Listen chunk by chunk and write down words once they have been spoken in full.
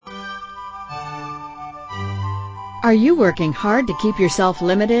Are you working hard to keep yourself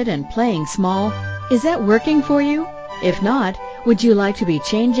limited and playing small? Is that working for you? If not, would you like to be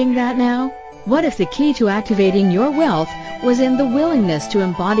changing that now? What if the key to activating your wealth was in the willingness to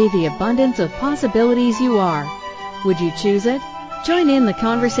embody the abundance of possibilities you are? Would you choose it? Join in the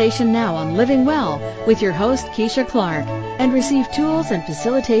conversation now on Living Well with your host, Keisha Clark, and receive tools and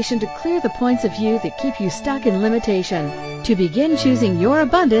facilitation to clear the points of view that keep you stuck in limitation, to begin choosing your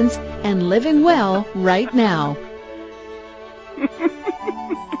abundance and living well right now.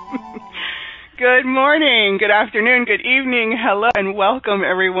 Good morning, good afternoon, good evening, hello, and welcome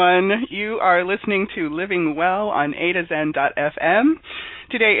everyone. You are listening to Living Well on A2Zen.fm.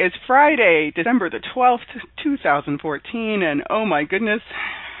 Today is Friday, December the 12th, 2014, and oh my goodness,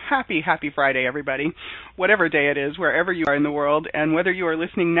 happy Friday, everybody. Whatever day it is, wherever you are in the world, and whether you are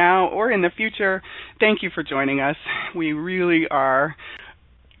listening now or in the future, thank you for joining us. We really are,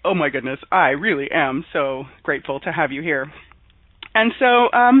 oh my goodness, I really am so grateful to have you here. And so,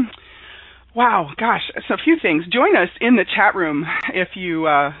 wow, gosh, so a few things. Join us in the chat room if you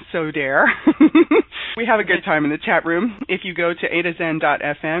so dare. We have a good time in the chat room. If you go to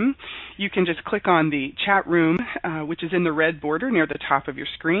A2Zen.fm, you can just click on the chat room, which is in the red border near the top of your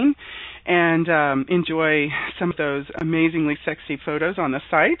screen, and enjoy some of those amazingly sexy photos on the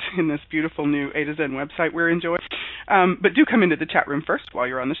site in this beautiful new A2Zen website we're enjoying. But do come into the chat room first while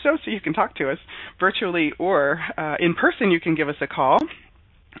you're on the show so you can talk to us virtually or in person. You can give us a call.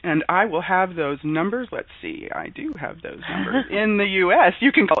 And I will have those numbers. Let's see. I do have those numbers. In the U.S.,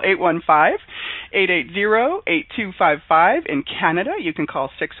 you can call 815-880-8255. In Canada, you can call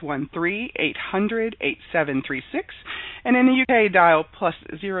 613-800-8736. And in the U.K., dial plus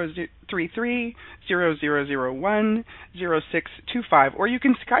 033-0001-0625. Or you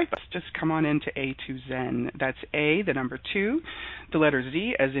can Skype us. Just come on into A2Zen. That's A, the number 2, the letter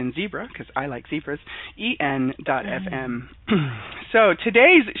Z, as in zebra, because I like zebras, en.fm. So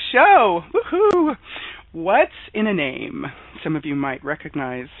today's show, woohoo! What's in a name? Some of you might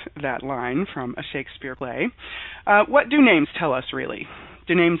recognize that line from a Shakespeare play. What do names tell us, really?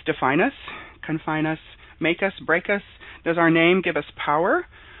 Do names define us, confine us, make us, break us? Does our name give us power?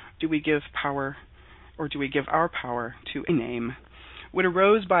 Do we give power, or do we give our power to a name? Would a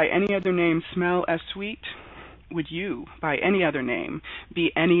rose by any other name smell as sweet? Would you, by any other name,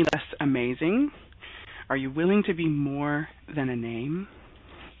 be any less amazing? Are you willing to be more than a name?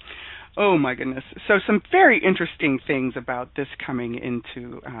 Oh my goodness. So some very interesting things about this coming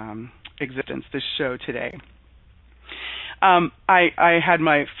into existence, this show today. I had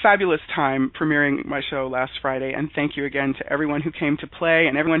my fabulous time premiering my show last Friday, and thank you again to everyone who came to play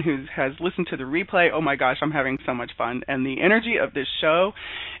and everyone who has listened to the replay. Oh my gosh, I'm having so much fun. And the energy of this show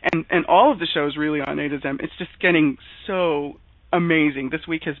and all of the shows really on A2Zen, it's just getting so amazing. This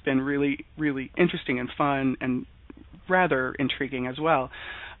week has been really, really interesting and fun and rather intriguing as well.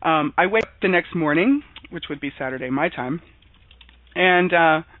 I wake up the next morning, which would be Saturday my time, and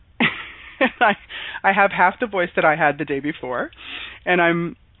I have half the voice that I had the day before, and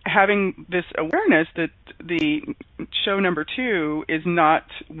I'm having this awareness that the show number 2 is not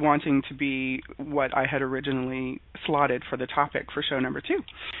wanting to be what I had originally slotted for the topic for show number 2.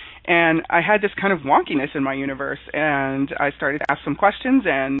 And I had this kind of wonkiness in my universe, and I started to ask some questions,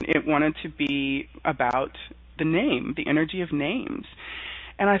 and it wanted to be about the name, the energy of names.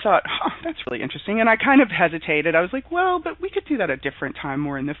 And I thought, that's really interesting. And I kind of hesitated. I was like, well, but we could do that a different time,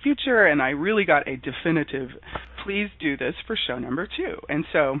 more in the future. And I really got a definitive, please do this for show number 2. And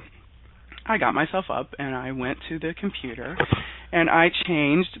so I got myself up and I went to the computer and I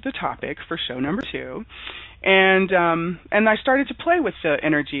changed the topic for show number 2. And I started to play with the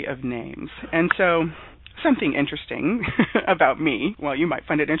energy of names. And so something interesting about me. Well, you might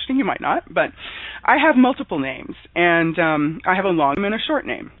find it interesting, you might not, but I have multiple names, and I have a long name and a short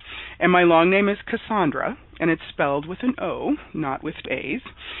name. And my long name is Cassandra, and it's spelled with an O, not with A's.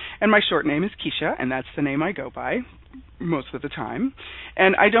 And my short name is Keisha, and that's the name I go by most of the time.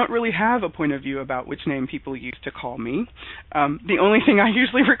 And I don't really have a point of view about which name people use to call me. The only thing I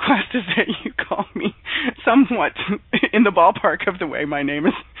usually request is that you call me somewhat in the ballpark of the way my name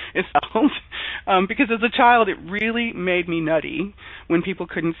is spelled. Because as a child, it really made me nutty when people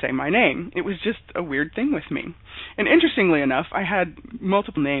couldn't say my name. It was just a weird thing with me. And interestingly enough, I had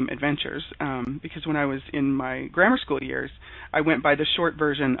multiple name adventures because when I was in my grammar school years, I went by the short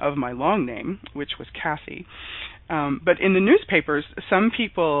version of my long name, which was Cassie. But in the newspapers, some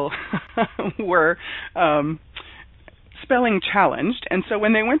people were spelling challenged, and so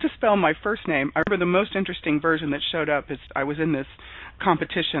when they went to spell my first name, I remember the most interesting version that showed up is I was in this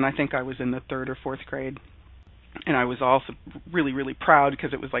competition. I think I was in the 3rd or 4th grade, And I was also really, really proud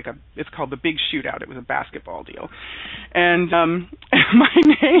because it was it's called the Big Shootout. It was a basketball deal. And my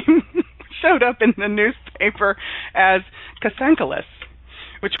name showed up in the newspaper as Kasankalis,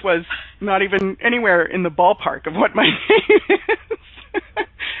 which was not even anywhere in the ballpark of what my name is.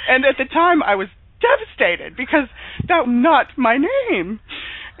 And at the time, I was devastated because that was not my name.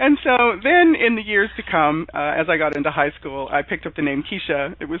 And so then in the years to come, as I got into high school, I picked up the name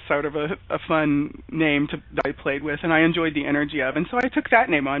Keisha. It was sort of a fun name that I played with, and I enjoyed the energy of. And so I took that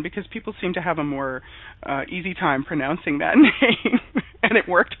name on because people seem to have a more easy time pronouncing that name, and it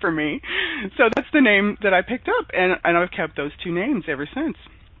worked for me. So that's the name that I picked up, and I've kept those two names ever since.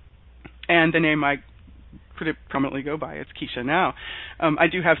 And the name I prominently go by, it's Keisha now. I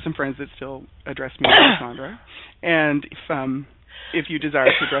do have some friends that still address me as Cassandra, and if you desire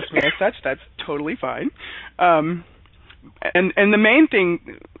to address me as such, that's totally fine. And the main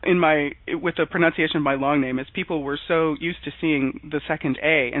thing with the pronunciation of my long name is people were so used to seeing the second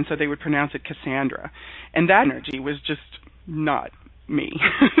A, and so they would pronounce it Cassandra, and that energy was just not me.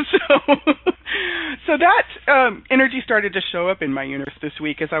 So that energy started to show up in my universe this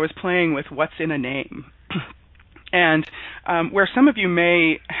week as I was playing with what's in a name. And where some of you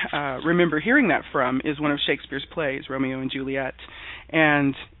may remember hearing that from is one of Shakespeare's plays, Romeo and Juliet.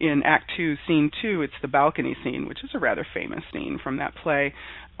 And in Act 2, Scene 2, it's the balcony scene, which is a rather famous scene from that play.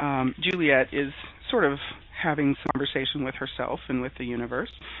 Juliet is sort of having some conversation with herself and with the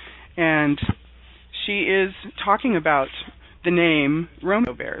universe. And she is talking about the name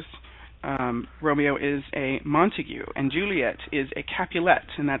Romeo bears. Romeo is a Montague, and Juliet is a Capulet,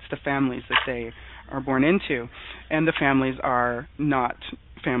 and that's the families that they are born into. And the families are not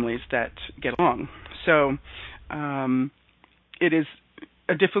families that get along. So it is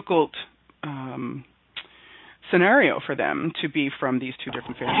a difficult scenario for them to be from these two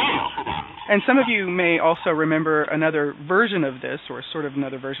different families. And some of you may also remember another version of this, or sort of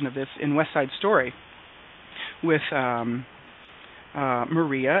another version of this, in West Side Story with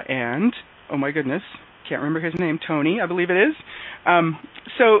Maria and, oh my goodness, can't remember his name, Tony, I believe it is.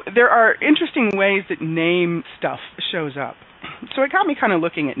 So there are interesting ways that name stuff shows up. So it got me kind of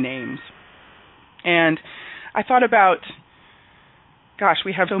looking at names. And I thought about, gosh,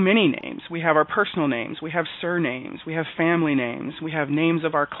 we have so many names. We have our personal names. We have surnames. We have family names. We have names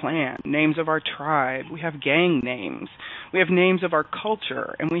of our clan, names of our tribe. We have gang names. We have names of our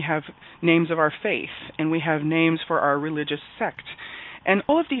culture, and we have names of our faith, and we have names for our religious sect. And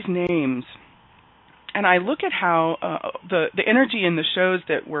all of these names, and I look at how the energy in the shows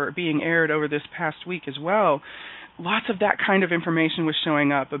that were being aired over this past week as well, lots of that kind of information was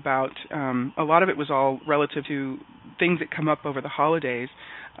showing up about, a lot of it was all relative to things that come up over the holidays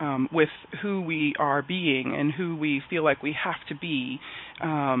with who we are being and who we feel like we have to be.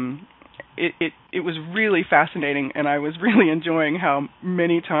 It was really fascinating, and I was really enjoying how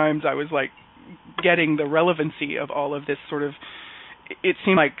many times I was like getting the relevancy of all of this sort of. It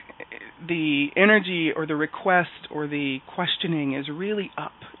seemed like the energy or the request or the questioning is really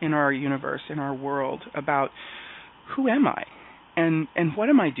up in our universe, in our world, about who am I and what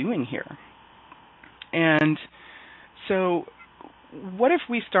am I doing here? And so what if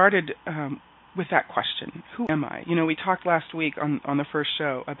we started with that question, who am I? You know, we talked last week on the first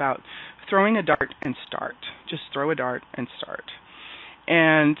show about throwing a dart and start. Just throw a dart and start.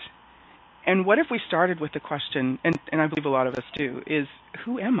 And what if we started with the question, and I believe a lot of us do, is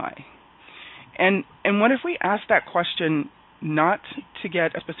who am I? And what if we asked that question not to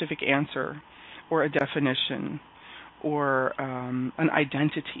get a specific answer or a definition or an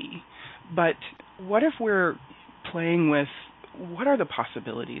identity, but what if we're playing with what are the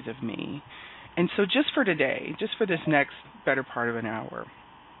possibilities of me? And so just for today, just for this next better part of an hour,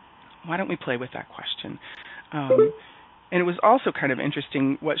 why don't we play with that question? And it was also kind of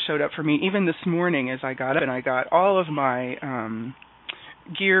interesting what showed up for me even this morning as I got up and I got all of my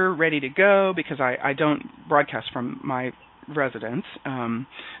gear ready to go because I don't broadcast from my residence.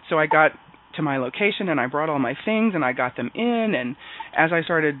 So I got to my location and I brought all my things and I got them in. And as I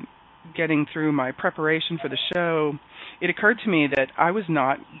started getting through my preparation for the show, it occurred to me that I was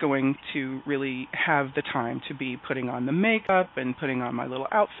not going to really have the time to be putting on the makeup and putting on my little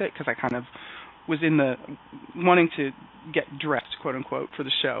outfit because I kind of was in the wanting to get dressed, quote unquote, for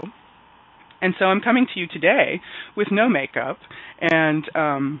the show. And so I'm coming to you today with no makeup, and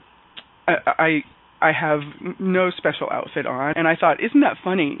I have no special outfit on. And I thought, isn't that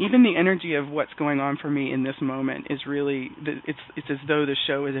funny? Even the energy of what's going on for me in this moment is really, it's as though the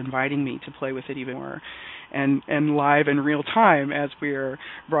show is inviting me to play with it even more, and live in real time as we're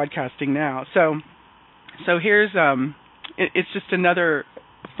broadcasting now. So here's it's just another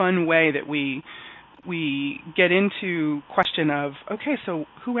fun way that we we get into question of, okay, so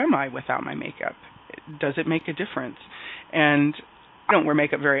who am I without my makeup? Does it make a difference? And I don't wear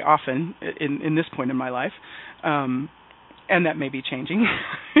makeup very often in this point in my life, and that may be changing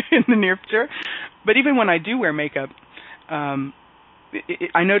in the near future. But even when I do wear makeup,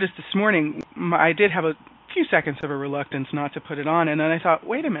 I noticed this morning I did have a few seconds of a reluctance not to put it on, and then I thought,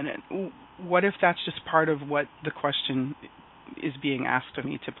 wait a minute, what if that's just part of what the question is being asked of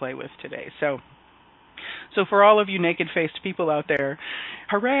me to play with today? So for all of you naked-faced people out there,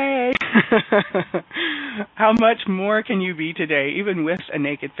 hooray! How much more can you be today, even with a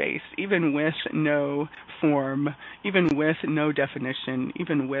naked face, even with no form, even with no definition,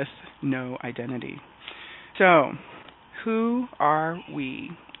 even with no identity? So, who are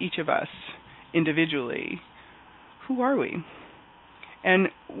we, each of us, individually? Who are we? And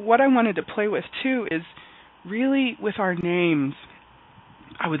what I wanted to play with, too, is really with our names.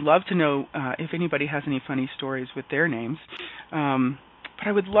 I would love to know if anybody has any funny stories with their names. But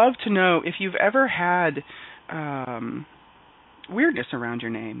I would love to know if you've ever had weirdness around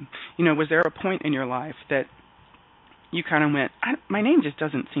your name. You know, was there a point in your life that you kind of went, my name just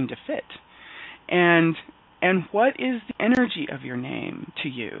doesn't seem to fit? And what is the energy of your name to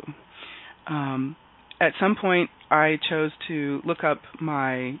you? At some point, I chose to look up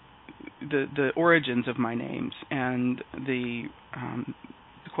the origins of my names and the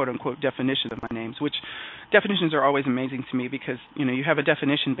quote-unquote definitions of my names, which definitions are always amazing to me because, you know, you have a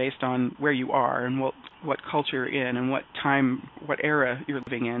definition based on where you are and what culture you're in and what time, what era you're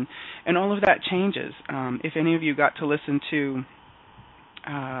living in, and all of that changes. If any of you got to listen to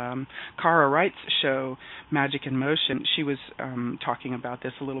Cara Wright's show, Magic in Motion, she was talking about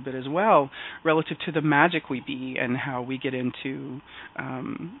this a little bit as well, relative to the magic we be and how we get into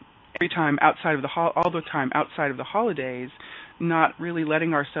every time outside of all the time outside of the holidays, not really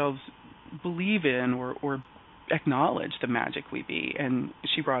letting ourselves believe in or acknowledge the magic we be. And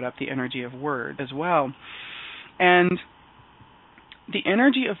she brought up the energy of word as well. And the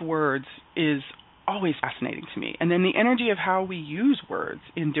energy of words is always fascinating to me. And then the energy of how we use words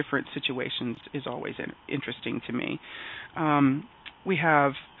in different situations is always interesting to me. We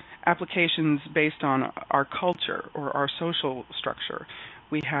have applications based on our culture or our social structure.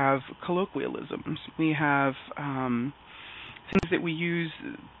 We have colloquialisms. We have things that we use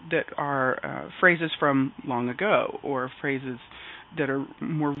that are phrases from long ago or phrases that are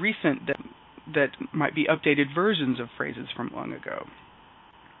more recent that might be updated versions of phrases from long ago.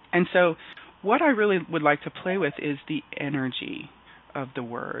 And so what I really would like to play with is the energy of the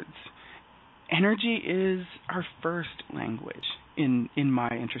words. Energy is our first language in my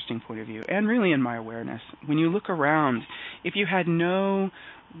interesting point of view and really in my awareness. When you look around, if you had no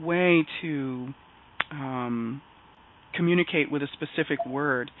way to communicate with a specific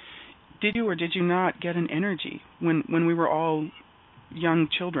word, did you or did you not get an energy when we were all young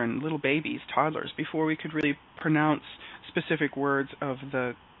children, little babies, toddlers, before we could really pronounce specific words of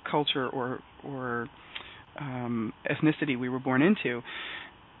the culture or ethnicity we were born into?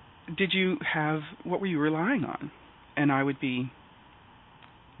 What were you relying on? And I would be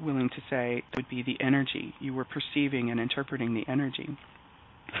willing to say it would be the energy. You were perceiving and interpreting the energy.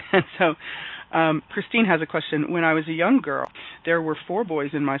 And so Christine has a question. When I was a young girl, there were 4 boys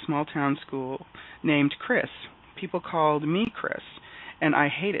in my small town school named Chris. People called me Chris, and I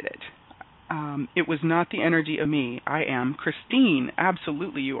hated it. It was not the energy of me. I am Christine.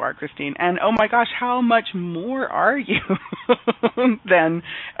 Absolutely you are, Christine. And oh my gosh, how much more are you than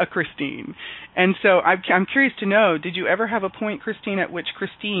a Christine? And so I'm curious to know, did you ever have a point, Christine, at which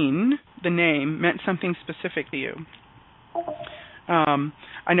Christine, the name, meant something specific to you?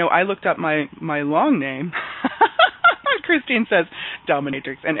 I know I looked up my long name. Christine says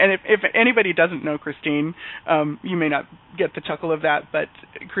dominatrix. And if anybody doesn't know Christine, you may not get the chuckle of that, but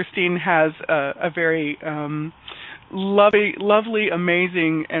Christine has a very lovely,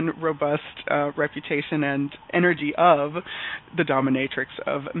 amazing, and robust reputation and energy of the dominatrix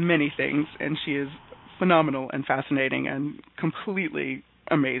of many things, and she is phenomenal and fascinating and completely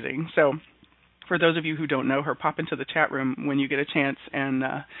amazing. So for those of you who don't know her, pop into the chat room when you get a chance and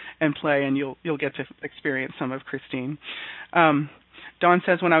play, and you'll get to experience some of Christine. Dawn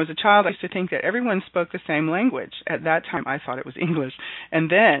says, when I was a child, I used to think that everyone spoke the same language. At that time, I thought it was English. And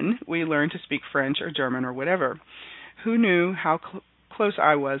then we learned to speak French or German or whatever. Who knew how close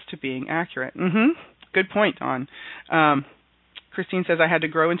I was to being accurate? Good point, Dawn. Christine says, I had to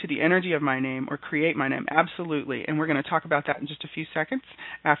grow into the energy of my name or create my name. Absolutely. And we're going to talk about that in just a few seconds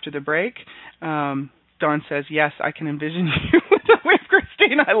after the break. Dawn says, yes, I can envision you with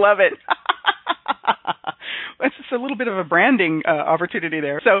Christine. I love it. It's a little bit of a branding opportunity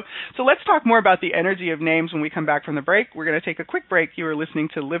there. So let's talk more about the energy of names when we come back from the break. We're going to take a quick break. You are listening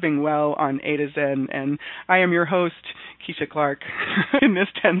to Living Well on A to Zen, and I am your host, Keisha Clark, in this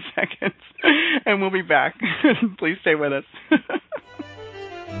 10 seconds. And we'll be back. Please stay with us.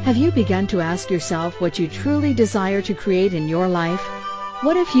 Have you begun to ask yourself what you truly desire to create in your life?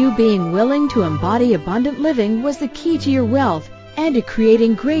 What if you being willing to embody abundant living was the key to your wealth and to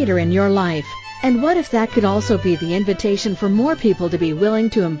creating greater in your life? And what if that could also be the invitation for more people to be willing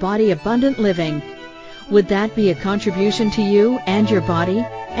to embody abundant living? Would that be a contribution to you and your body,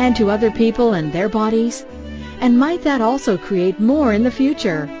 and to other people and their bodies? And might that also create more in the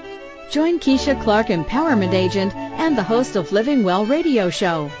future? Join Keisha Clark, Empowerment Agent and the host of Living Well radio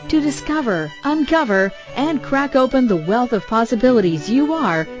show, to discover, uncover, and crack open the wealth of possibilities you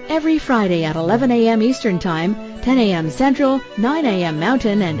are every Friday at 11 a.m. Eastern Time, 10 a.m. Central, 9 a.m.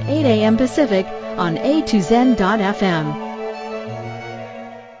 Mountain, and 8 a.m. Pacific on A2Zen.fm.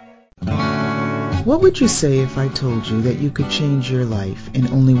 What would you say if I told you that you could change your life in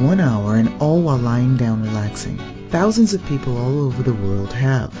only 1 hour and all while lying down relaxing? Thousands of people all over the world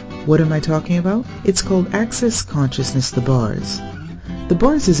have. What am I talking about? It's called Access Consciousness, the bars. The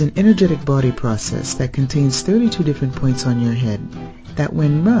bars is an energetic body process that contains 32 different points on your head that,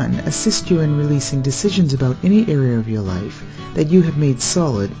 when run, assist you in releasing decisions about any area of your life that you have made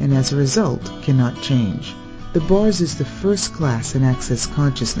solid and as a result cannot change. The bars is the first class in Access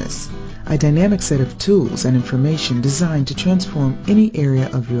Consciousness, a dynamic set of tools and information designed to transform any area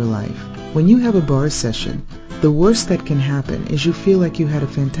of your life. When you have a bars session, the worst that can happen is you feel like you had a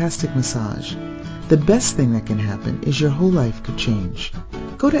fantastic massage. The best thing that can happen is your whole life could change.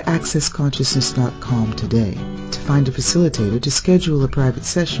 Go to accessconsciousness.com today to find a facilitator, to schedule a private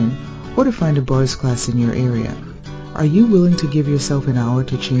session, or to find a bars class in your area. Are you willing to give yourself an hour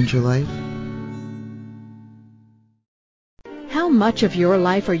to change your life? How much of your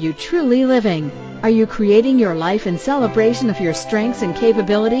life are you truly living? Are you creating your life in celebration of your strengths and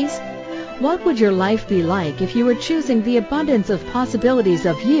capabilities? What would your life be like if you were choosing the abundance of possibilities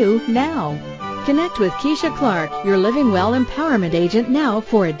of you now? Connect with Keisha Clark, your Living Well Empowerment Agent, now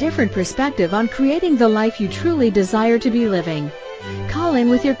for a different perspective on creating the life you truly desire to be living. Call in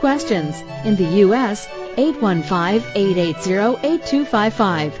with your questions. In the U.S.,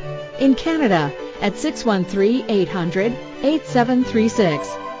 815-880-8255. In Canada, at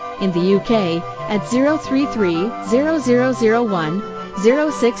 613-800-8736. In the UK, at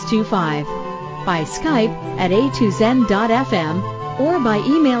 033-0001-0625. By Skype at A2Zen.fm, or by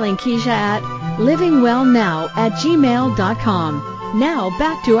emailing Keisha at livingwellnow@gmail.com. Now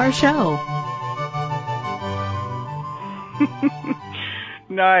back to our show.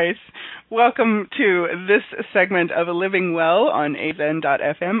 Nice. Welcome to this segment of Living Well on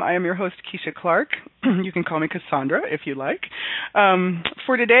AZN.fm. I am your host, Keisha Clark. You can call me Cassandra if you like.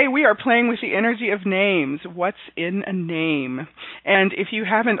 For today, we are playing with the energy of names. What's in a name? And if you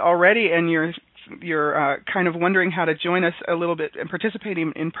haven't already and you're kind of wondering how to join us a little bit and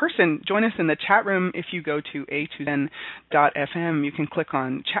participating in person, join us in the chat room. If you go to A2Zen.fm, you can click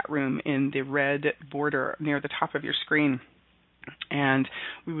on chat room in the red border near the top of your screen. And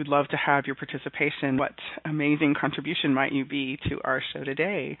we would love to have your participation. What amazing contribution might you be to our show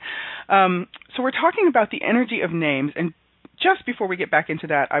today? So we're talking about the energy of names. And just before we get back into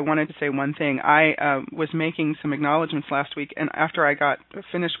that, I wanted to say one thing. I was making some acknowledgments last week, and after I got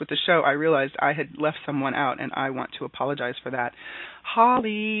finished with the show, I realized I had left someone out, and I want to apologize for that.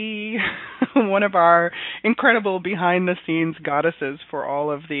 Holly, one of our incredible behind-the-scenes goddesses for all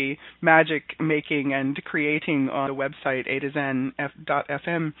of the magic making and creating on the website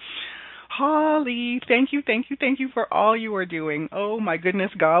A2Zen.fm. Holly, thank you for all you are doing. Oh my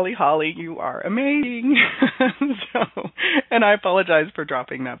goodness, golly, Holly, you are amazing. And I apologize for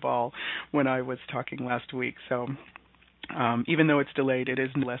dropping that ball when I was talking last week. So even though it's delayed, it is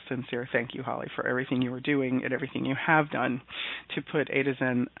less sincere. Thank you, Holly, for everything you are doing and everything you have done to put A to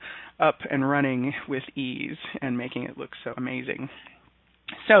Zen up and running with ease and making it look so amazing.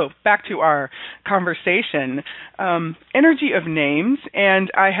 So back to our conversation, energy of names, and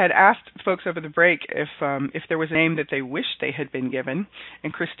I had asked folks over the break if there was a name that they wished they had been given,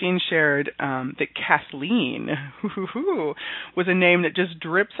 and Christine shared that Kathleen was a name that just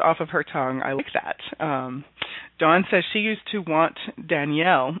drips off of her tongue. I like that. Dawn says she used to want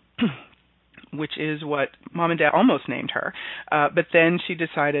Danielle, which is what Mom and Dad almost named her, but then she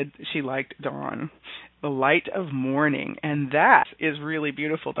decided she liked Dawn. The light of morning, and that is really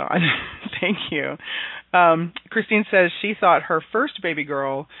beautiful, Dawn. Thank you. Christine says she thought her first baby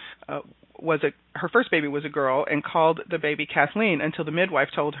was a girl and called the baby Kathleen until the midwife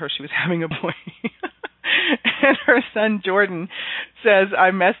told her she was having a boy. And her son Jordan says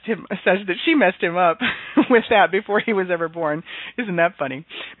that she messed him up with that before he was ever born. Isn't that funny?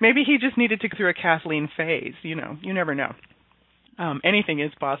 Maybe he just needed to go through a Kathleen phase. You never know. Anything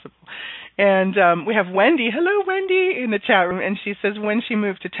is possible. And we have Wendy. Hello, Wendy, in the chat room. And she says when she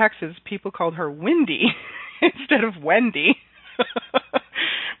moved to Texas, people called her Windy instead of Wendy.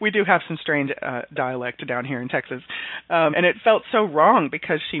 We do have some strange dialect down here in Texas. And it felt so wrong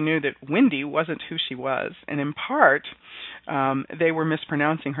because she knew that Wendy wasn't who she was. And in part, they were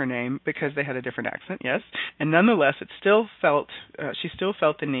mispronouncing her name because they had a different accent, yes. And nonetheless, she still felt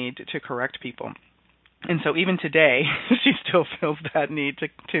the need to correct people. And so even today, she still feels that need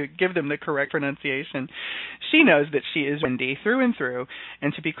to give them the correct pronunciation. She knows that she is Wendy through and through,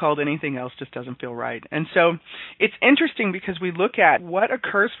 and to be called anything else just doesn't feel right. And so it's interesting because we look at what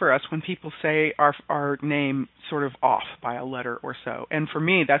occurs for us when people say our name sort of off by a letter or so. And for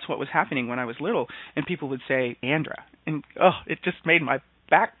me, that's what was happening when I was little, and people would say Andra. And, it just made my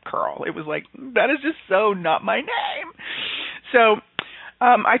back curl. It was like, that is just so not my name. So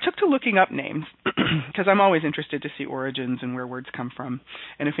I took to looking up names because I'm always interested to see origins and where words come from.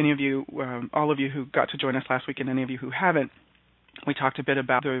 And if any of you, all of you who got to join us last week and any of you who haven't, we talked a bit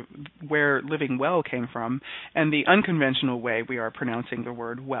about where living well came from and the unconventional way we are pronouncing the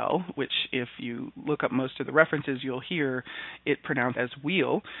word well, which if you look up most of the references, you'll hear it pronounced as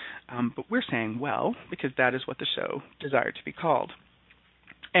wheel. But we're saying well because that is what the show desired to be called.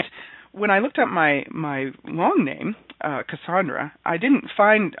 And when I looked up my long name, Cassandra, I didn't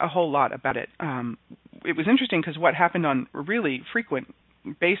find a whole lot about it. It was interesting because what happened on a really frequent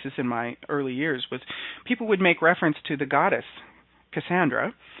basis in my early years was people would make reference to the goddess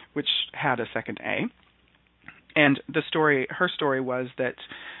Cassandra, which had a second A. And her story was that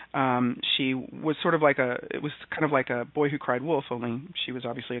she was it was kind of like a boy who cried wolf, only she was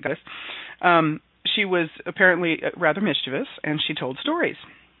obviously a goddess. She was apparently rather mischievous, and she told stories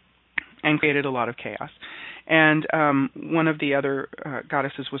and created a lot of chaos. And one of the other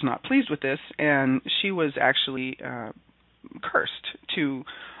goddesses was not pleased with this, and she was actually cursed to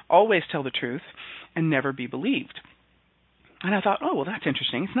always tell the truth and never be believed. And I thought, oh, well, that's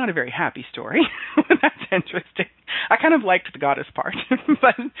interesting. It's not a very happy story. That's interesting. I kind of liked the goddess part.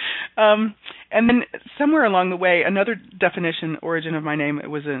 But and then somewhere along the way, another origin of my name, it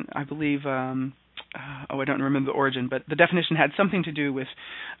was I believe, I don't remember the origin, but the definition had something to do with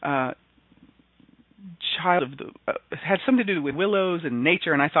had something to do with willows and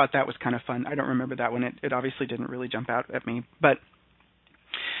nature, and I thought that was kind of fun. I don't remember that one. It obviously didn't really jump out at me. But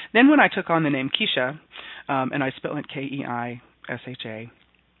then when I took on the name Keisha, and I spell it Keisha,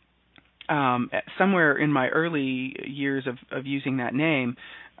 somewhere in my early years of using that name,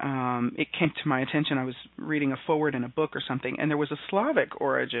 it came to my attention. I was reading a foreword in a book or something, and there was a Slavic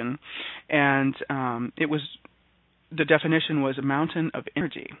origin, and the definition was a mountain of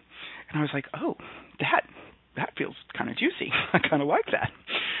energy. And I was like, oh, that feels kind of juicy. I kind of like that.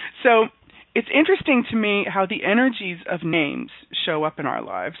 So it's interesting to me how the energies of names show up in our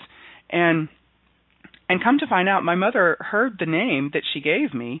lives. And come to find out, my mother heard the name that she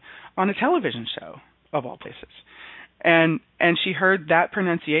gave me on a television show, of all places. And she heard that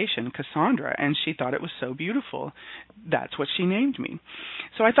pronunciation, Cassandra, and she thought it was so beautiful. That's what she named me.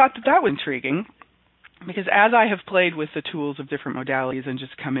 So I thought that was intriguing. Because as I have played with the tools of different modalities and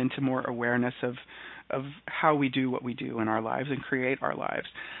just come into more awareness of how we do what we do in our lives and create our lives,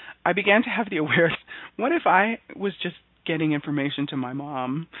 I began to have the awareness, what if I was just getting information to my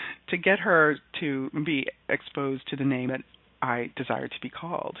mom to get her to be exposed to the name that I desire to be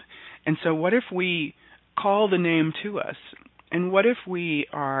called? And so what if we call the name to us? And what if we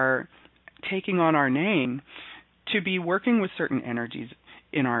are taking on our name to be working with certain energies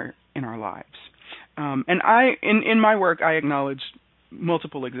in our lives? And in my work, I acknowledge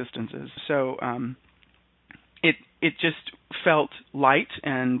multiple existences. So it just felt light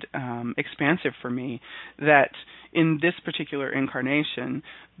and expansive for me that in this particular incarnation,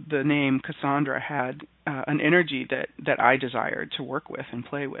 the name Cassandra had an energy that I desired to work with and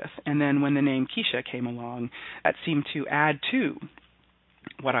play with. And then when the name Keisha came along, that seemed to add to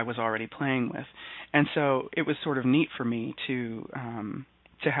what I was already playing with. And so it was sort of neat for me to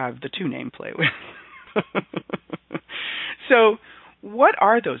have the two name play with. So what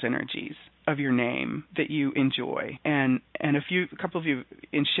are those energies of your name that you enjoy? And a couple of you,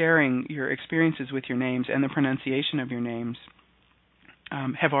 in sharing your experiences with your names and the pronunciation of your names,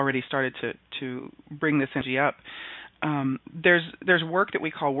 have already started to bring this energy up. There's work that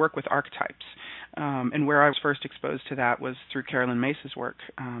we call work with archetypes. And where I was first exposed to that was through Carolyn Mace's work.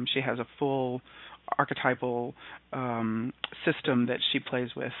 She has a full archetypal system that she plays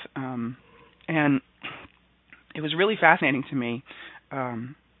with. And it was really fascinating to me.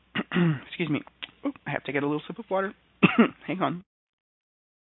 Excuse me. Oh, I have to get a little sip of water. Hang on.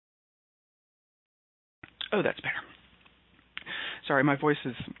 Oh, that's better. Sorry, my voice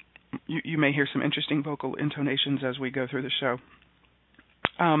is... You may hear some interesting vocal intonations as we go through the show.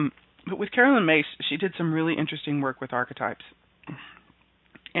 But with Caroline Myss, she did some really interesting work with archetypes.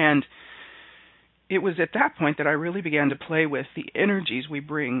 And it was at that point that I really began to play with the energies we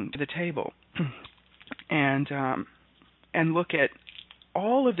bring to the table and look at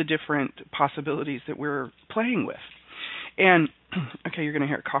all of the different possibilities that we're playing with. And, okay, you're going to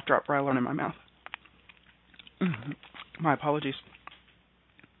hear a cough drop right on in my mouth. My apologies.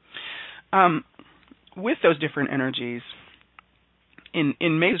 With those different energies,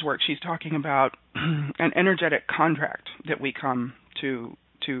 in May's work, she's talking about an energetic contract that we come to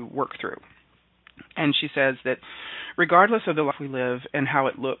work through. And she says that regardless of the life we live and how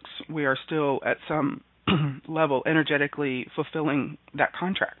it looks, we are still at some level energetically fulfilling that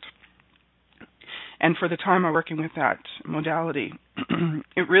contract. And for the time I'm working with that modality,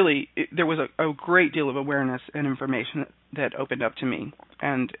 there was a great deal of awareness and information that opened up to me,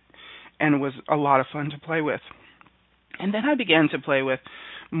 and it was a lot of fun to play with. And then I began to play with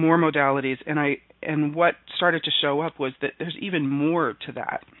more modalities, and what started to show up was that there's even more to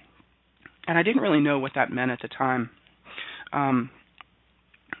that. And I didn't really know what that meant at the time.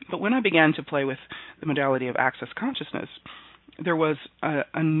 But when I began to play with the modality of access consciousness, there was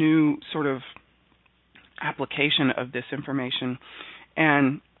a new sort of application of this information.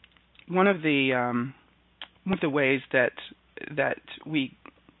 And one of the ways that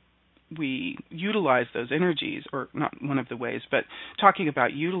we utilize those energies, or not one of the ways, but talking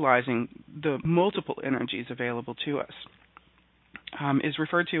about utilizing the multiple energies available to us, is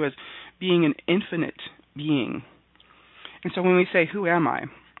referred to as being an infinite being. And so when we say, who am I?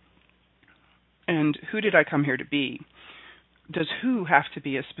 And who did I come here to be? Does who have to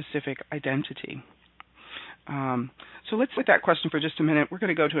be a specific identity? So let's let that question for just a minute. We're going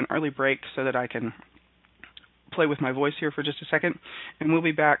to go to an early break so that I can play with my voice here for just a second, and we'll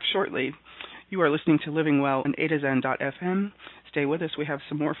be back shortly. You are listening to Living Well on A2Zen.fm. Stay with us. We have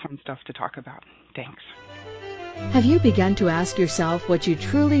some more fun stuff to talk about. Thanks. Have you begun to ask yourself what you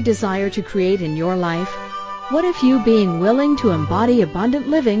truly desire to create in your life? What if you being willing to embody abundant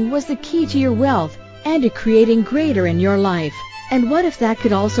living was the key to your wealth and to creating greater in your life? And what if that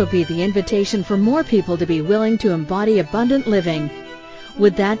could also be the invitation for more people to be willing to embody abundant living?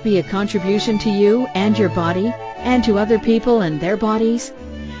 Would that be a contribution to you and your body, and to other people and their bodies?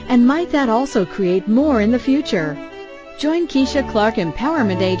 And might that also create more in the future? Join Keisha Clark,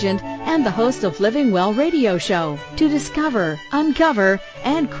 Empowerment Agent and the host of Living Well radio show, to discover, uncover,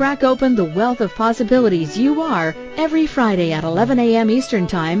 and crack open the wealth of possibilities you are every Friday at 11 a.m. Eastern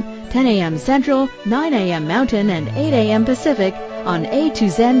Time, 10 a.m. Central, 9 a.m. Mountain, and 8 a.m. Pacific on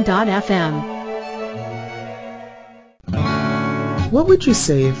A2Zen.fm. What would you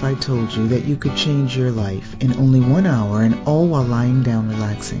say if I told you that you could change your life in only 1 hour, and all while lying down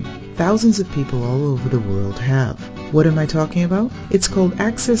relaxing? Thousands of people all over the world have. What am I talking about? It's called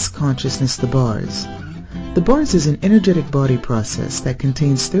Access Consciousness, the bars. The bars is an energetic body process that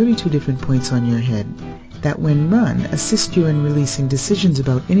contains 32 different points on your head that, when run, assist you in releasing decisions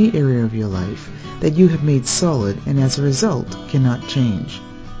about any area of your life that you have made solid and as a result cannot change.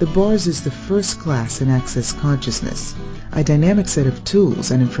 The bars is the first class in Access Consciousness, a dynamic set of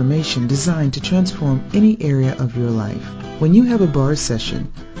tools and information designed to transform any area of your life. When you have a bars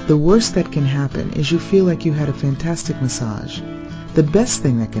session, the worst that can happen is you feel like you had a fantastic massage. The best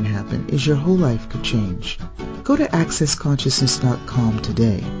thing that can happen is your whole life could change. Go to accessconsciousness.com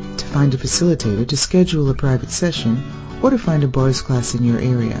today to find a facilitator, to schedule a private session, or to find a bars class in your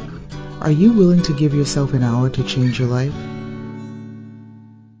area. Are you willing to give yourself an hour to change your life?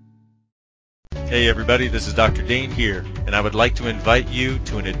 Hey everybody, this is Dr. Dane here, and I would like to invite you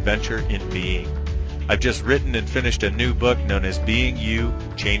to an adventure in being. I've just written and finished a new book known as Being You,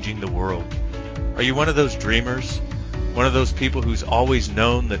 Changing the World. Are you one of those dreamers? One of those people who's always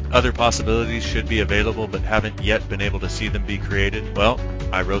known that other possibilities should be available but haven't yet been able to see them be created? Well,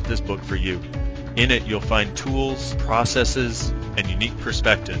 I wrote this book for you. In it, you'll find tools, processes, and unique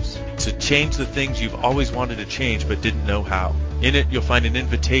perspectives to change the things you've always wanted to change but didn't know how. In it, you'll find an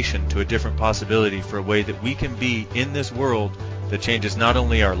invitation to a different possibility for a way that we can be in this world that changes not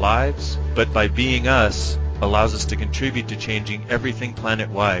only our lives, but by being us, allows us to contribute to changing everything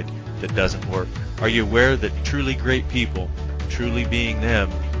planet-wide that doesn't work. Are you aware that truly great people, truly being them,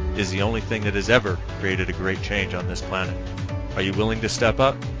 is the only thing that has ever created a great change on this planet? Are you willing to step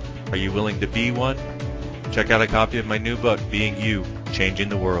up? Are you willing to be one? Check out a copy of my new book, Being You, Changing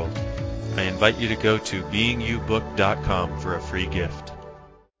the World. I invite you to go to beingyoubook.com for a free gift.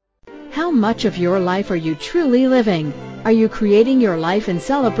 How much of your life are you truly living? Are you creating your life in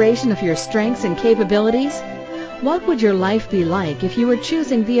celebration of your strengths and capabilities? What would your life be like if you were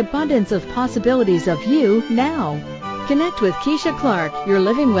choosing the abundance of possibilities of you now? Connect with Keisha Clark, your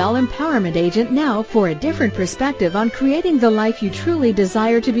Living Well Empowerment Agent now, for a different perspective on creating the life you truly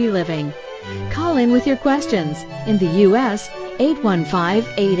desire to be living. Call in with your questions. In the U.S.,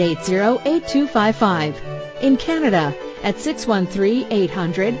 815-880-8255. In Canada, at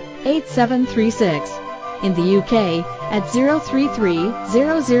 613-800-8736. In the UK, at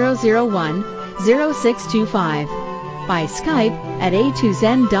 033-0001-0625. By Skype at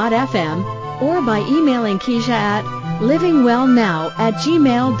a2zen.fm or by emailing Keisha at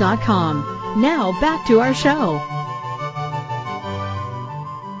livingwellnow@gmail.com. Now back to our show.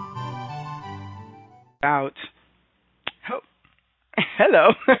 Out. Oh,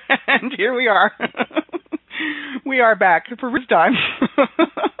 hello, and here we are. We are back for this time.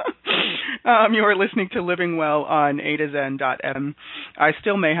 You are listening to Living Well on a2zen.fm. I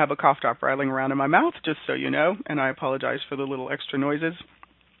still may have a cough drop rattling around in my mouth, just so you know, and I apologize for the little extra noises.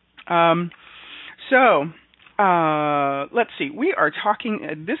 Let's see. We are talking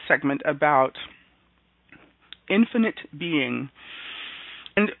in this segment about infinite being.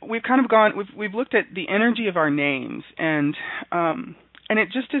 And we've kind of we've looked at the energy of our names, and it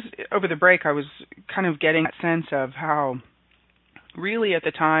just is, over the break I was kind of getting that sense of how really at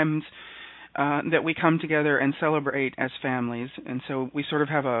the times that we come together and celebrate as families, and so we sort of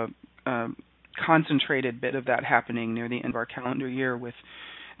have a concentrated bit of that happening near the end of our calendar year with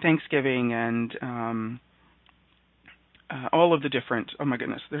Thanksgiving and all of the different, oh my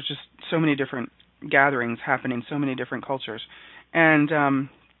goodness, there's just so many different gatherings happening, so many different cultures. And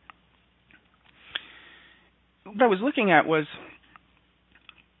what I was looking at was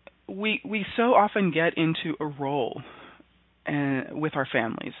we so often get into a role with our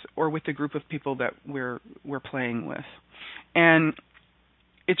families or with the group of people that we're playing with. And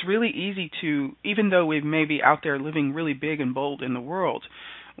it's really easy to, even though we may be out there living really big and bold in the world,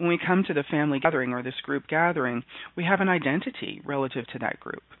 when we come to the family gathering or this group gathering, we have an identity relative to that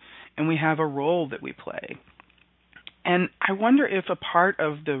group, and we have a role that we play. And I wonder if a part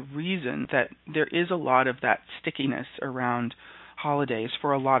of the reason that there is a lot of that stickiness around holidays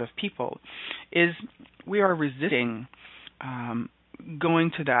for a lot of people is we are resisting going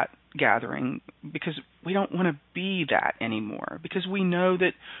to that gathering because we don't want to be that anymore, because we know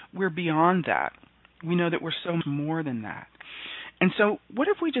that we're beyond that. We know that we're so much more than that. And so what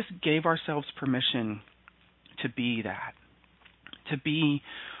if we just gave ourselves permission to be that, to be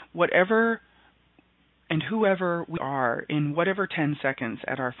whatever and whoever we are in whatever 10 seconds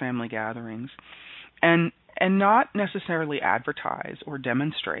at our family gatherings, and not necessarily advertise or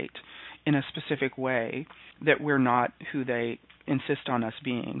demonstrate in a specific way that we're not who they insist on us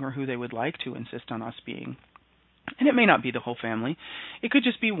being or who they would like to insist on us being. And it may not be the whole family. It could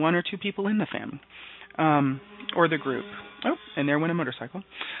just be one or two people in the family or the group. Oh, and there went a motorcycle.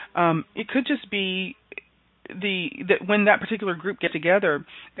 It could just be that when that particular group get together,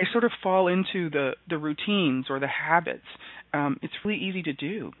 they sort of fall into the routines or the habits. It's really easy to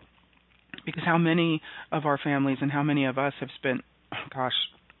do because how many of our families and how many of us have spent,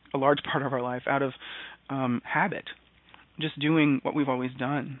 a large part of our life out of habit, just doing what we've always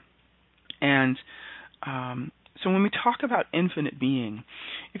done. And so when we talk about infinite being,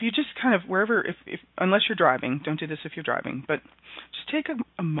 if you just kind of wherever, if unless you're driving, don't do this if you're driving, but just take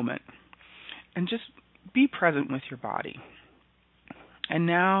a moment and just be present with your body. And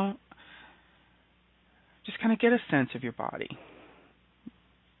now just kind of get a sense of your body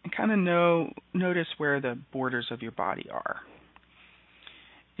and kind of notice where the borders of your body are.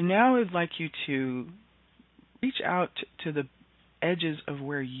 And now I'd like you to reach out to the edges of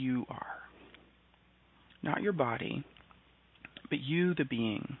where you are. Not your body, but you, the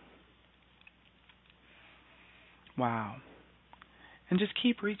being. Wow. And just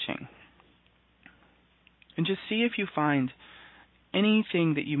keep reaching. And just see if you find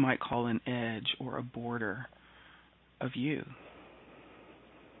anything that you might call an edge or a border of you.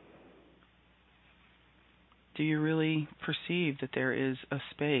 Do you really perceive that there is a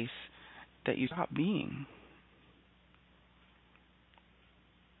space that you stop being?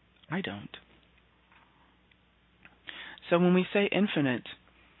 I don't. So when we say infinite,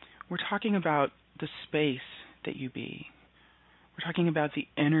 we're talking about the space that you be. We're talking about the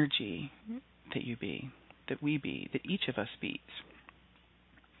energy that you be, that we be, that each of us be's.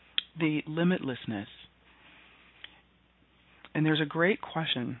 The limitlessness. And there's a great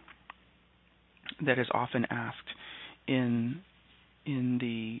question that is often asked in in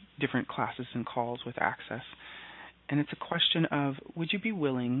the different classes and calls with Access. And it's a question of, would you be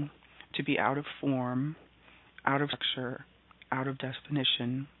willing to be out of form, out of structure, out of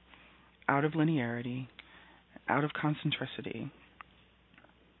definition, out of linearity, out of concentricity?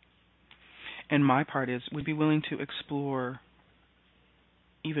 And my part is, would be willing to explore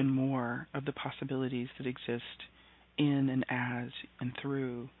even more of the possibilities that exist in and as and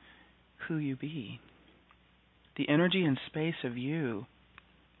through who you be. The energy and space of you.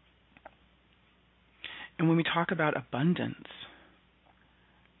 And when we talk about abundance,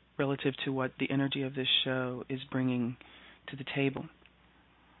 relative to what the energy of this show is bringing to the table,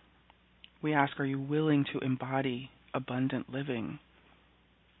 we ask, are you willing to embody abundant living?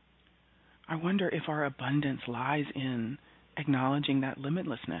 I wonder if our abundance lies in acknowledging that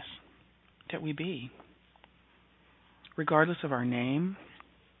limitlessness that we be. Regardless of our name,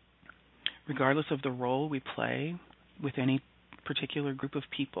 regardless of the role we play with any particular group of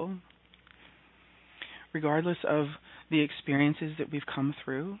people, regardless of the experiences that we've come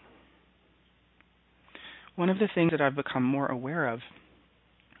through, one of the things that I've become more aware of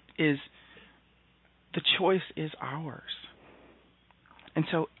is the choice is ours. And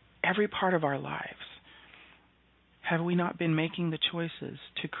so every part of our lives, have we not been making the choices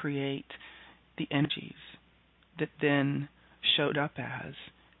to create the energies that then showed up as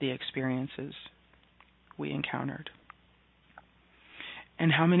the experiences we encountered?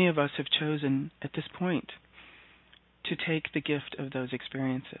 And how many of us have chosen at this point to take the gift of those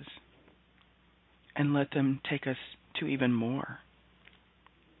experiences and let them take us to even more?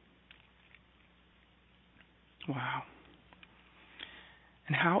 Wow.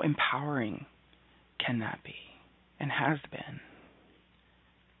 And how empowering can that be, and has been?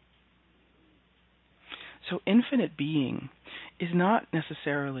 So infinite being is not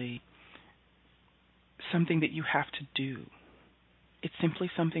necessarily something that you have to do. It's simply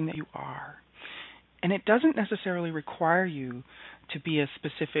something that you are. And it doesn't necessarily require you to be a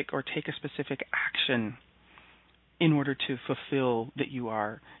specific or take a specific action in order to fulfill that you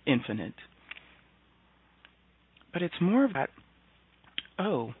are infinite. But it's more of that,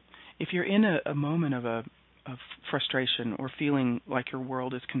 if you're in a moment of frustration or feeling like your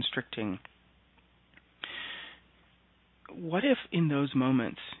world is constricting, what if in those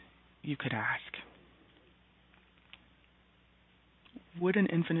moments you could ask, would an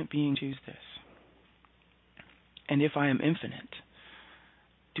infinite being choose this? And if I am infinite,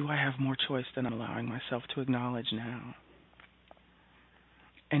 do I have more choice than I'm allowing myself to acknowledge now?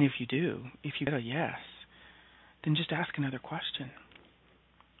 And if you do, if you get a yes, then just ask another question.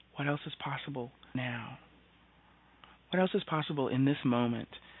 What else is possible now? What else is possible in this moment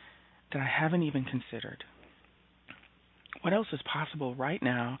that I haven't even considered? What else is possible right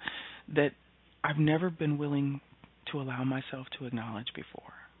now that I've never been willing to allow myself to acknowledge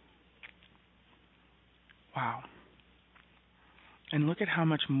before? Wow. And look at how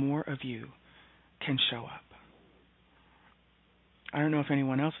much more of you can show up. I don't know if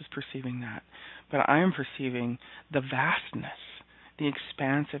anyone else is perceiving that, but I am perceiving the vastness, the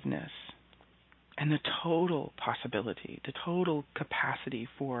expansiveness, and the total possibility, the total capacity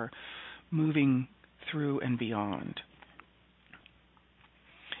for moving through and beyond.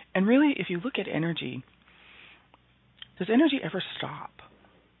 And really, if you look at energy, does energy ever stop?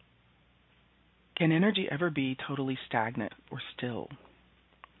 Can energy ever be totally stagnant or still?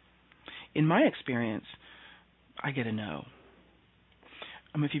 In my experience, I get a no.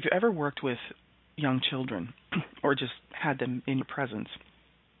 If you've ever worked with young children or just had them in your presence,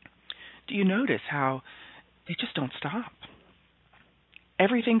 do you notice how they just don't stop?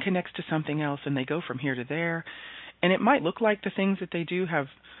 Everything connects to something else and they go from here to there, and it might look like the things that they do have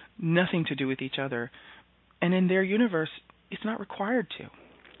nothing to do with each other, and in their universe, it's not required to.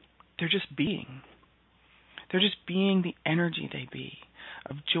 They're just being. They're just being the energy they be,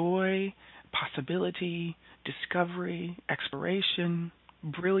 of joy, possibility, discovery, exploration,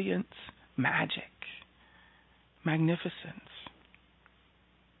 brilliance, magic, magnificence,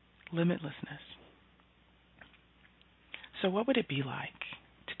 limitlessness. So what would it be like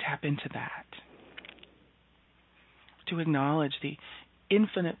to tap into that? To acknowledge the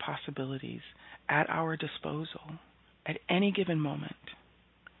infinite possibilities at our disposal at any given moment.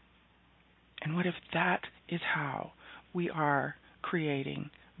 And what if that is how we are creating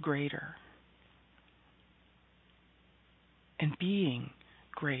greater and being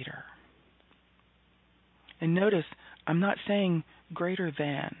greater? And notice, I'm not saying greater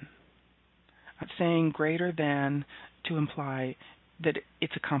than. I'm saying greater than to imply that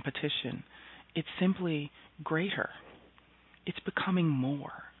it's a competition. It's simply greater. It's becoming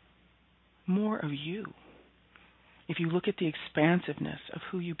more of you. if you look at the expansiveness of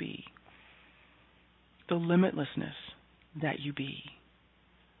who you be, the limitlessness that you be,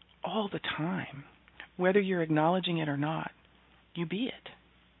 all the time, whether you're acknowledging it or not, you be it.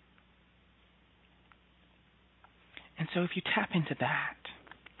 And so if you tap into that,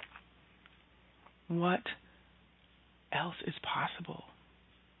 what else is possible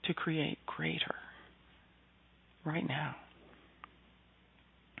to create greater right now?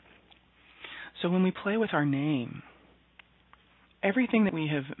 So when we play with our name, everything that we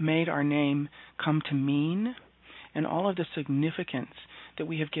have made our name come to mean, and all of the significance that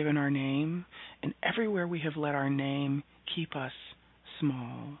we have given our name, and everywhere we have let our name keep us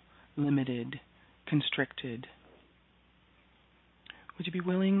small, limited, constricted, would you be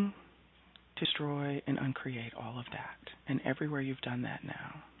willing to destroy and uncreate all of that? And everywhere you've done that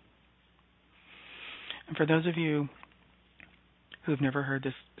now. And for those of you who have never heard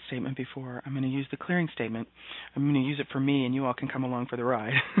this statement before, I'm going to use the clearing statement. I'm going to use it for me, and you all can come along for the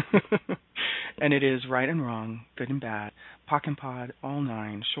ride. And it is right and wrong, good and bad, POC and POD, all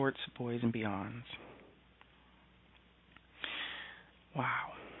nine, shorts, boys, and beyonds.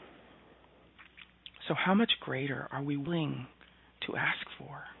 Wow. So how much greater are we willing to ask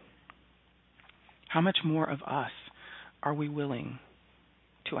for? How much more of us are we willing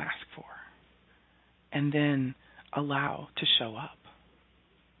to ask for? And then allow to show up.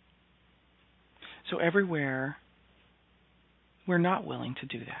 So everywhere we're not willing to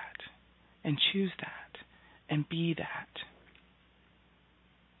do that and choose that and be that,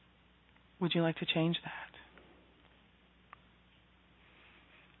 would you like to change that?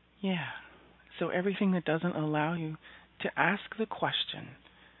 Yeah. So everything that doesn't allow you to ask the question,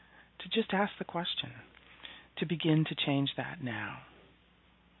 to just ask the question, to begin to change that now.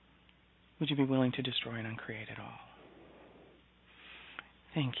 Would you be willing to destroy and uncreate it all?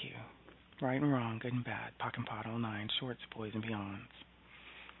 Thank you. Right and wrong, good and bad, POC and POD, all nine, shorts, boys, and beyonds.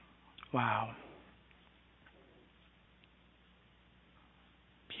 Wow.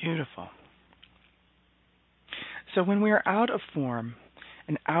 Beautiful. So when we are out of form,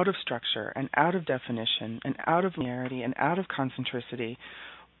 and out of structure, and out of definition, and out of linearity, and out of concentricity,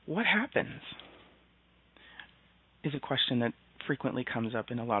 what happens? Is a question that frequently comes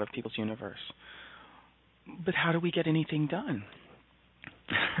up in a lot of people's universe. But how do we get anything done?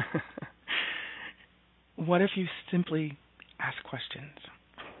 What if you simply ask questions?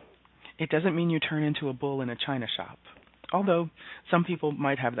 It doesn't mean you turn into a bull in a china shop, although some people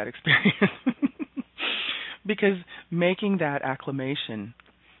might have that experience. Because making that acclamation,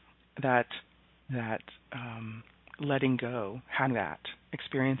 that letting go, having that,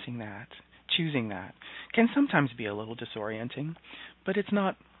 experiencing that, choosing that, can sometimes be a little disorienting, but it's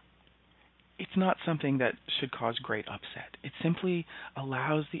not something that should cause great upset. It simply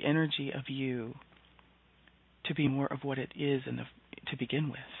allows the energy of you to be more of what it is to begin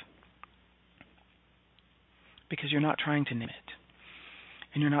with. Because you're not trying to name it,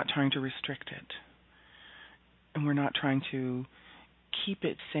 and you're not trying to restrict it, and we're not trying to keep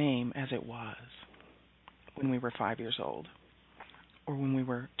it same as it was when we were 5 years old, or when we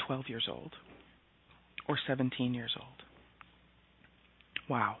were 12 years old, or 17 years old.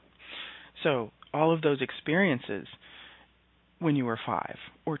 Wow. So all of those experiences when you were 5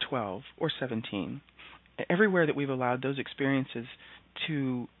 or 12 or 17, everywhere that we've allowed those experiences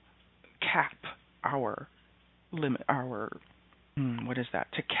to cap our limit,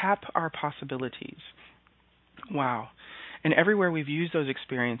 to cap our possibilities. Wow. And everywhere we've used those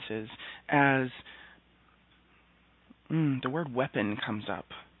experiences as, the word weapon comes up,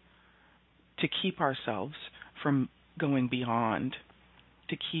 to keep ourselves from going beyond,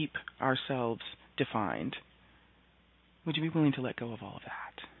 to keep ourselves defined. Would you be willing to let go of all of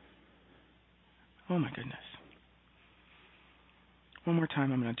that? Oh my goodness. One more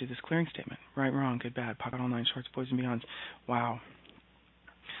time, I'm going to do this clearing statement. Right, wrong, good, bad, POC, all nine, shorts, boys, and beyonds. Wow.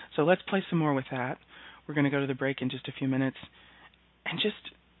 So let's play some more with that. We're going to go to the break in just a few minutes. And just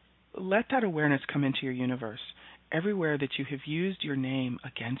let that awareness come into your universe everywhere that you have used your name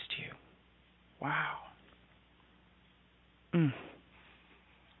against you. Wow.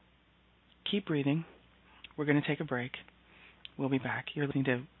 Keep breathing. We're going to take a break. We'll be back. You're listening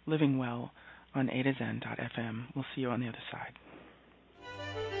to Living Well on A2Zen.fm. We'll see you on the other side.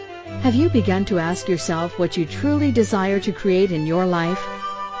 Have you begun to ask yourself what you truly desire to create in your life?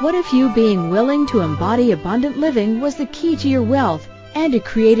 What if you being willing to embody abundant living was the key to your wealth and to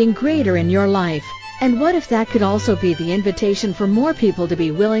creating greater in your life? And what if that could also be the invitation for more people to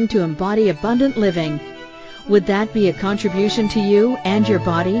be willing to embody abundant living? Would that be a contribution to you and your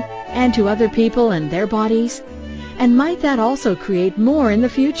body, and to other people and their bodies? And might that also create more in the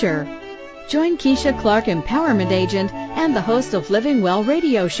future? Join Keisha Clark, Empowerment Agent and the host of Living Well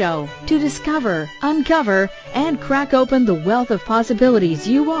radio show to discover, uncover, and crack open the wealth of possibilities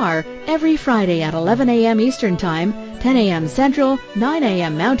you are every Friday at 11 a.m. Eastern Time, 10 a.m. Central, 9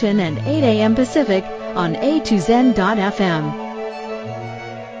 a.m. Mountain, and 8 a.m. Pacific on A2Zen.fm.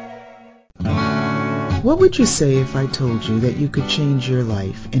 What would you say if I told you that you could change your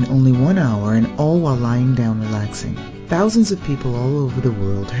life in only 1 hour and all while lying down relaxing? Thousands of people all over the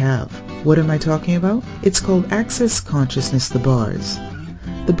world have. What am I talking about? It's called Access Consciousness, the bars.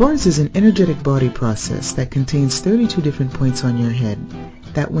 The bars is an energetic body process that contains 32 different points on your head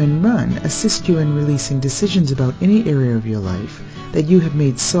that when run assist you in releasing decisions about any area of your life that you have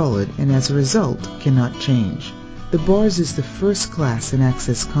made solid and as a result cannot change. The bars is the first class in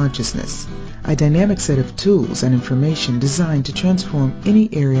Access Consciousness, a dynamic set of tools and information designed to transform any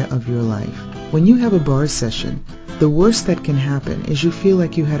area of your life. When you have a bars session, the worst that can happen is you feel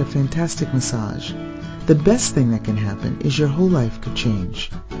like you had a fantastic massage. The best thing that can happen is your whole life could change.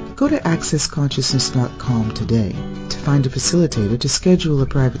 Go to accessconsciousness.com today to find a facilitator to schedule a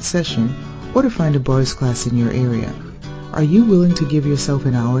private session or to find a bars class in your area. Are you willing to give yourself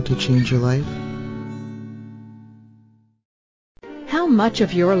an hour to change your life? How much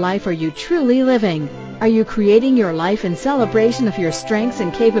of your life are you truly living? Are you creating your life in celebration of your strengths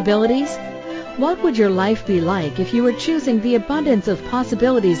and capabilities? What would your life be like if you were choosing the abundance of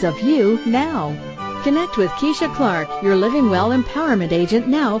possibilities of you now? Connect with Keisha Clark, your Living Well Empowerment Agent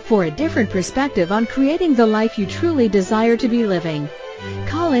now for a different perspective on creating the life you truly desire to be living.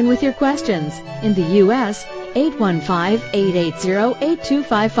 Call in with your questions. In the U.S.,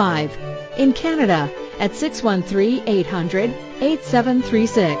 815-880-8255. In Canada, at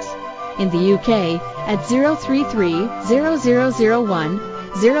 613-800-8736. In the UK, at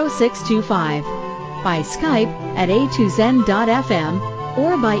 033-0001-0625. By Skype at A2Zen.fm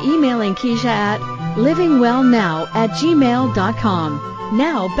or by emailing Keisha at livingwellnow@gmail.com.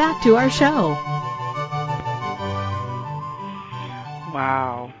 Now back to our show.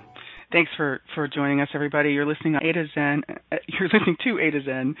 Wow. Thanks for joining us, everybody. You're listening on A to Zen. You're listening to A to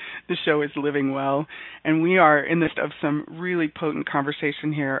Zen. The show is Living Well, and we are in the midst of some really potent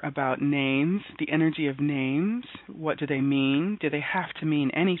conversation here about names, the energy of names. What do they mean? Do they have to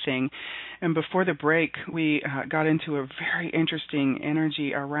mean anything? And before the break, we got into a very interesting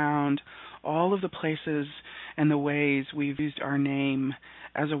energy around all of the places and the ways we've used our name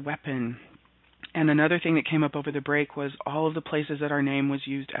as a weapon. And another thing that came up over the break was all of the places that our name was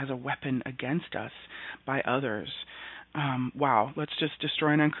used as a weapon against us by others. Wow, let's just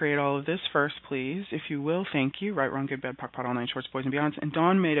destroy and uncreate all of this first, please, if you will. Thank you. Right, wrong, good, bad, POC, POD, all nine shorts, boys and beyonds. And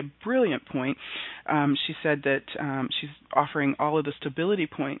Dawn made a brilliant point. She said that she's offering all of the stability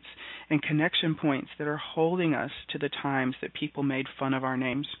points and connection points that are holding us to the times that people made fun of our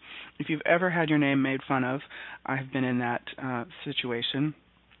names. If you've ever had your name made fun of, I've been in that situation.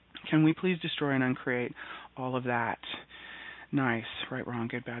 Can we please destroy and uncreate all of that? Nice. Right, wrong,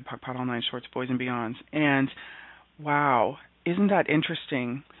 good, bad, POC, POD, all nine shorts, boys and beyonds. And wow, isn't that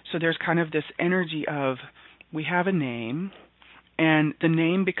interesting? So there's kind of this energy of we have a name, and the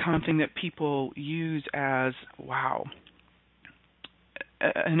name becomes something that people use as, wow,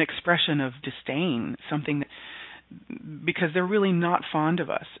 an expression of disdain, something that, because they're really not fond of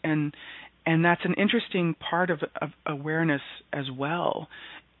us. And that's an interesting part of awareness as well.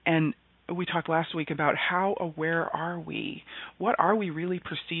 And we talked last week about how aware are we? What are we really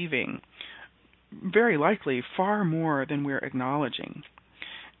perceiving? Very likely far more than we're acknowledging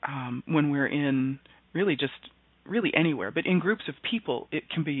when we're in really anywhere. But in groups of people,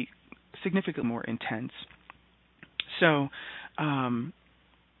 it can be significantly more intense. So,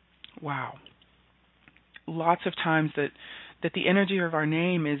 wow. Lots of times that the energy of our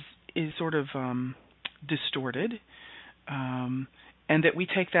name is sort of distorted. And that we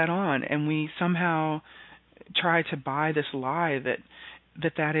take that on and we somehow try to buy this lie that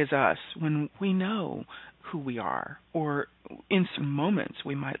is us when we know who we are, or in some moments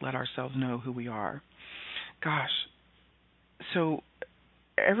we might let ourselves know who we are. Gosh, so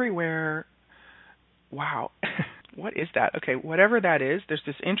everywhere, wow, what is that? Okay, whatever that is, there's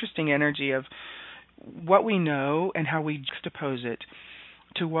this interesting energy of what we know and how we juxtapose it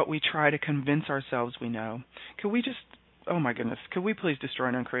to what we try to convince ourselves we know. Could we just, oh my goodness, could we please destroy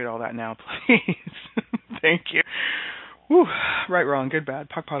and uncreate all that now, please? Thank you. Whew. Right, wrong, good, bad,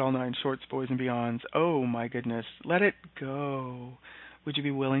 POC, POD, all nine shorts, boys and beyonds. Oh my goodness, let it go. Would you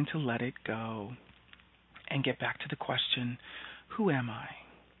be willing to let it go and get back to the question, who am I?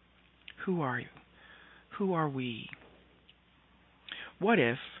 Who are you? Who are we? What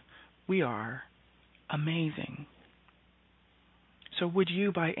if we are amazing? So would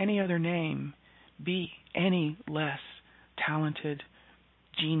you, by any other name, be any less talented,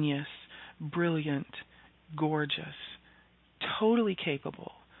 genius, brilliant, gorgeous, totally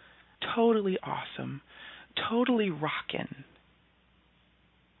capable, totally awesome, totally rockin'?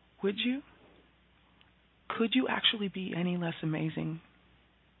 Would you? Could you actually be any less amazing?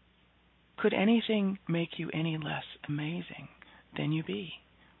 Could anything make you any less amazing than you be?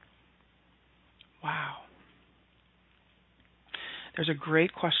 Wow. There's a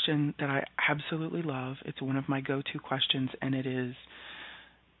great question that I absolutely love. It's one of my go-to questions, and it is,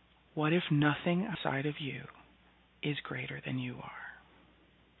 what if nothing outside of you is greater than you are?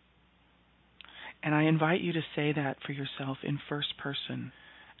 And I invite you to say that for yourself in first person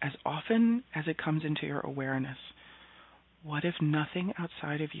as often as it comes into your awareness. What if nothing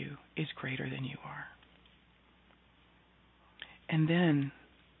outside of you is greater than you are? And then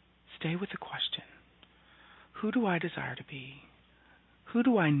stay with the question, who do I desire to be? Who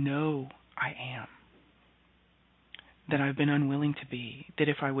do I know I am that I've been unwilling to be, that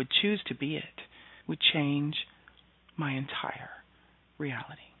if I would choose to be it, would change my entire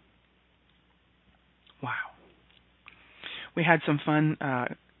reality? Wow. We had some fun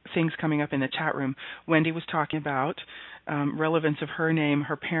things coming up in the chat room. Wendy was talking about relevance of her name.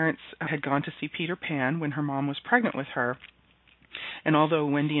 Her parents had gone to see Peter Pan when her mom was pregnant with her. And although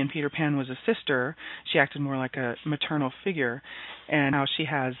Wendy and Peter Pan was a sister, she acted more like a maternal figure. And now she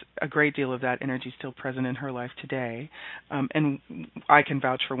has a great deal of that energy still present in her life today. And I can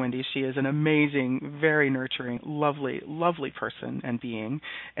vouch for Wendy. She is an amazing, very nurturing, lovely, lovely person and being.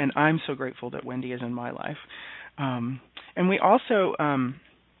 And I'm so grateful that Wendy is in my life. And we also...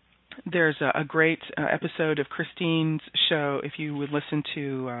 there's a great episode of Christine's show, if you would listen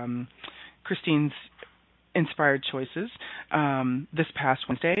to Christine's Inspired Choices. This past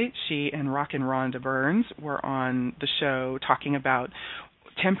Wednesday, she and Rockin' Rhonda Burns were on the show talking about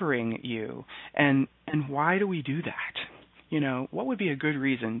tempering you and why do we do that? You know, what would be a good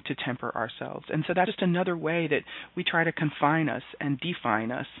reason to temper ourselves? And so that's just another way that we try to confine us and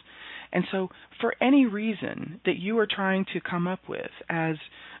define us. And so for any reason that you are trying to come up with as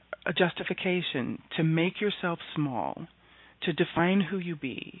a justification to make yourself small, to define who you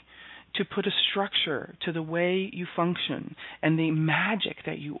be, to put a structure to the way you function and the magic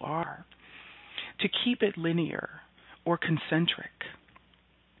that you are, to keep it linear or concentric,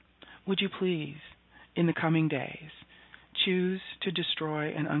 would you please, in the coming days, choose to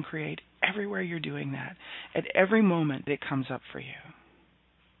destroy and uncreate everywhere you're doing that, at every moment that it comes up for you?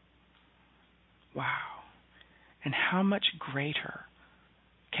 Wow. And how much greater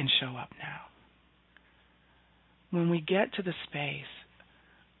can show up now? When we get to the space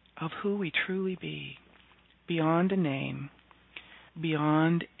of who we truly be, beyond a name,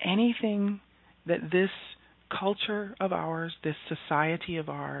 beyond anything that this culture of ours, this society of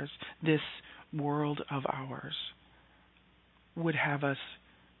ours, this world of ours would have us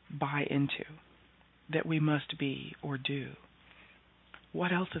buy into, that we must be or do.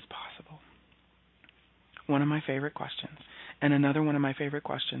 What else is possible? One of my favorite questions. And another one of my favorite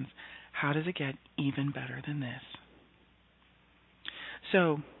questions, how does it get even better than this?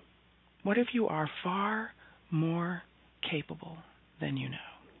 So, what if you are far more capable than you know?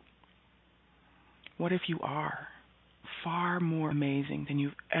 What if you are far more amazing than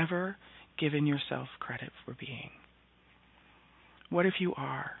you've ever given yourself credit for being? What if you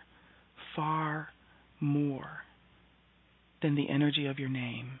are far more than the energy of your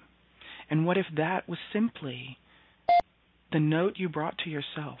name? And what if that was simply the note you brought to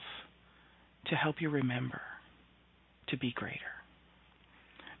yourself to help you remember to be greater?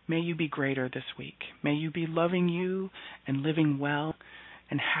 May you be greater this week. May you be loving you and living well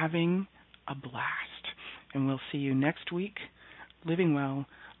and having a blast. And we'll see you next week, living well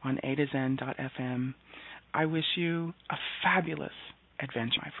on A2Zen.fm. I wish you a fabulous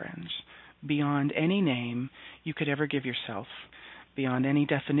adventure, my friends, beyond any name you could ever give yourself, beyond any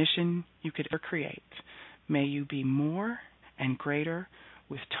definition you could ever create. May you be more and greater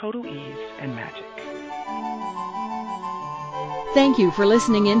with total ease and magic. Thank you for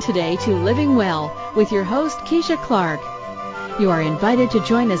listening in today to Living Well with your host, Keisha Clark. You are invited to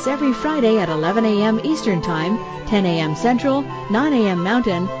join us every Friday at 11 a.m. Eastern Time, 10 a.m. Central, 9 a.m.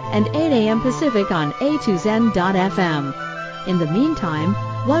 Mountain, and 8 a.m. Pacific on A2Zen.fm. In the meantime,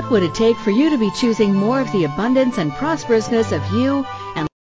 what would it take for you to be choosing more of the abundance and prosperousness of you